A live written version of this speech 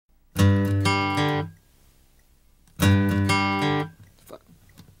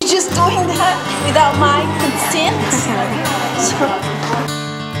without my consent. So.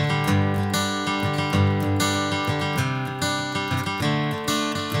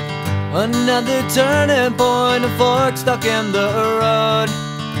 Another turning point, a fork stuck in the road.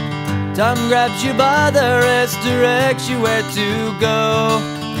 Time grabs you by the wrist, directs you where to go.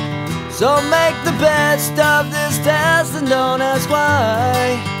 So make the best of this test and don't ask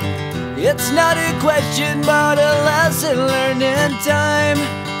why. It's not a question but a lesson learned in time.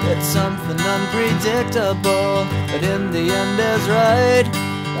 It's something unpredictable, but in the end is right.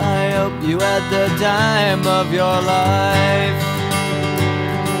 I hope you had the time of your life.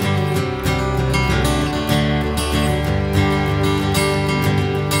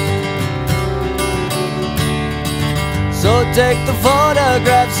 So take the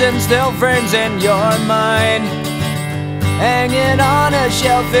photographs and still frames in your mind, hanging on a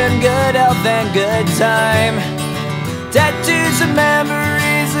shelf in good health and good time. Tattoos of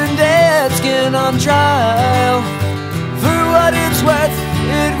memories and dead skin on trial. For what it's worth,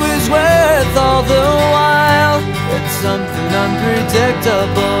 it was worth all the while. It's something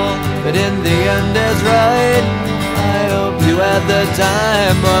unpredictable, but in the end is right. I hope you had the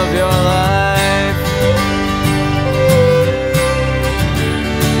time of your life.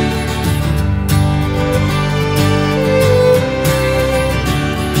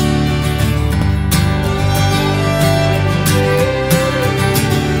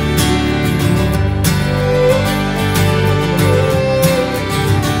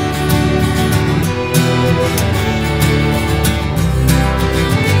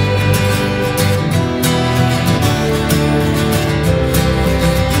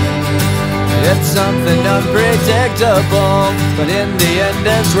 It's something unpredictable, but in the end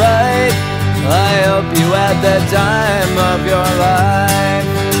it's right. I hope you had the time of your life.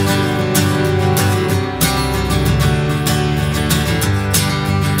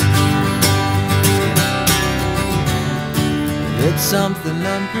 It's something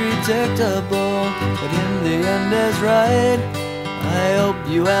unpredictable, but in the end is right. I hope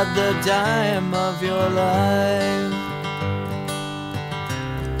you had the time of your life.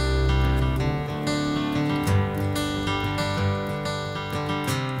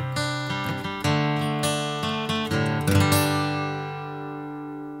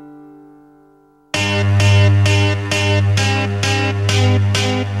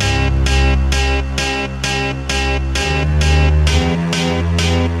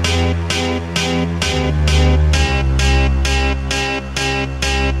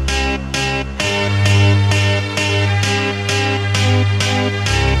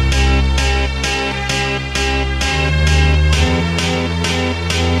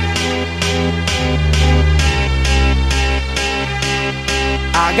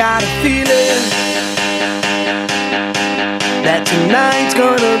 I got a feeling that tonight's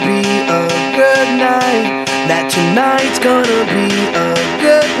gonna be a good night. That tonight's gonna be a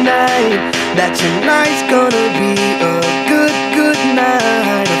good night. That tonight's gonna be a good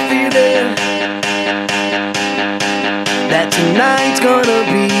night. A feeling that tonight's gonna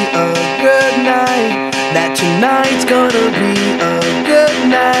be a good night. That tonight's gonna be a good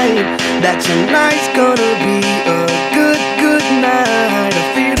night. That tonight's gonna be a good night. A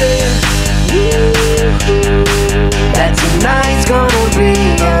feeling that tonight's gonna be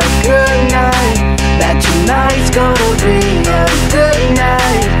a good night. That tonight's gonna be a good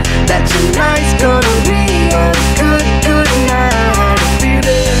night. That tonight's gonna be a good night. A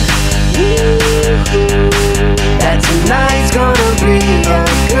feeling that tonight's gonna be a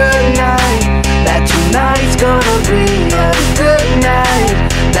good night. That tonight's gonna be a good night.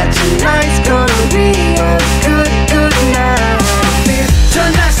 That tonight's gonna be a good night.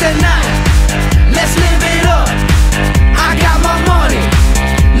 Tonight's the night, let's live it up. I got my money,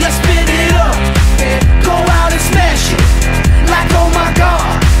 let's spin it up. Go out and smash it, like oh my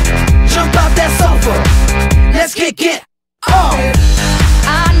God. Jump out that sofa, let's kick it off.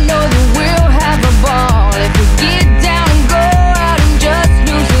 I know that we'll have a ball if we get down and go out and just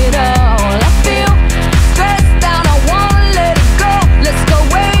lose it all. I feel stressed out, I wanna let it go. Let's go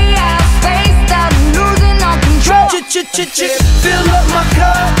way out, spaced out, and losing all control. Fill up my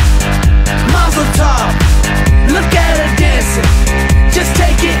cup, Mazel tov. Look at her dancing, just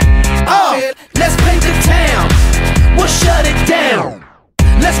take it off. Let's paint the town, we'll shut it down.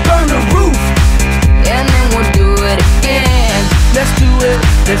 Let's burn the roof, And then we'll do it again. let's do it,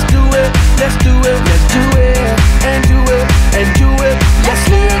 let's do it, let's do it, let's do it, and do it, and do it. Let's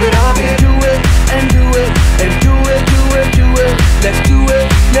live it up and do it, and do it, and do it, do it, do it. Let's do it,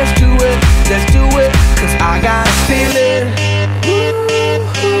 let's do it, let's do it. Cause I got a feeling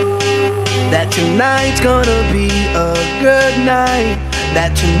that tonight's gonna be a good night.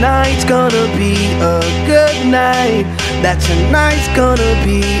 that tonight's gonna be a good night, that tonight's gonna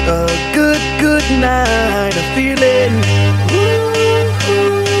be a good night. I feel it.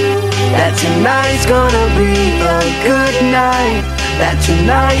 That tonight's gonna be a good night, that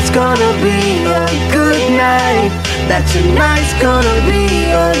tonight's gonna be a good night, that tonight's gonna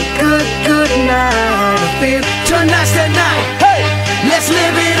be a good night. I feel tonight's the night. Hey, let's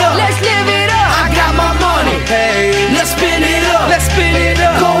live it up. Let's live it up. I got my money. Hey, let's spin it up. Let's spin it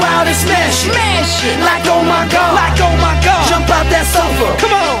up. Go out and smash it. Smash it. Like oh my god. Like oh my god. Jump out that sofa.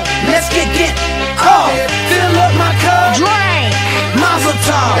 Come on. Let's get off. Fill up my cup. Drink. Mazel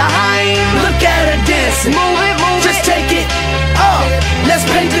tov. Look at her dancing. Move it, move Just it. take it off. Let's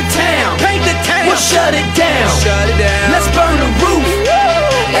paint the town. Paint the town. We'll shut it down. Shut it down. Let's burn the roof.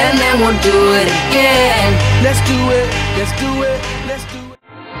 And then we'll do it again. Let's do it. Let's do it. Let's do it.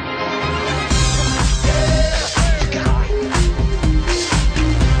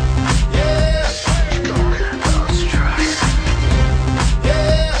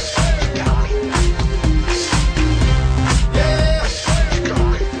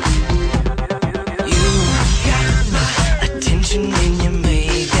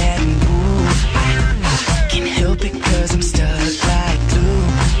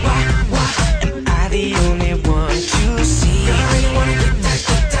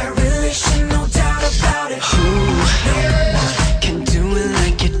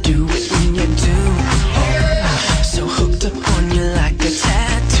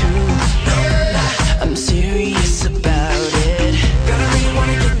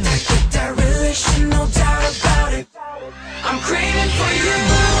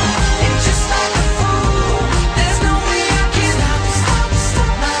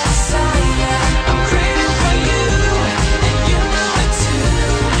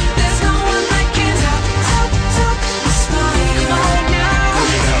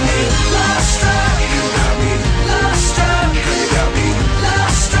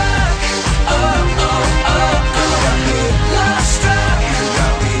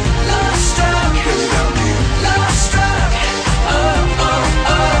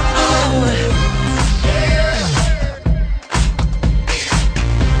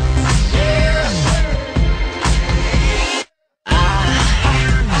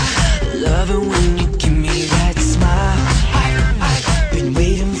 Love it when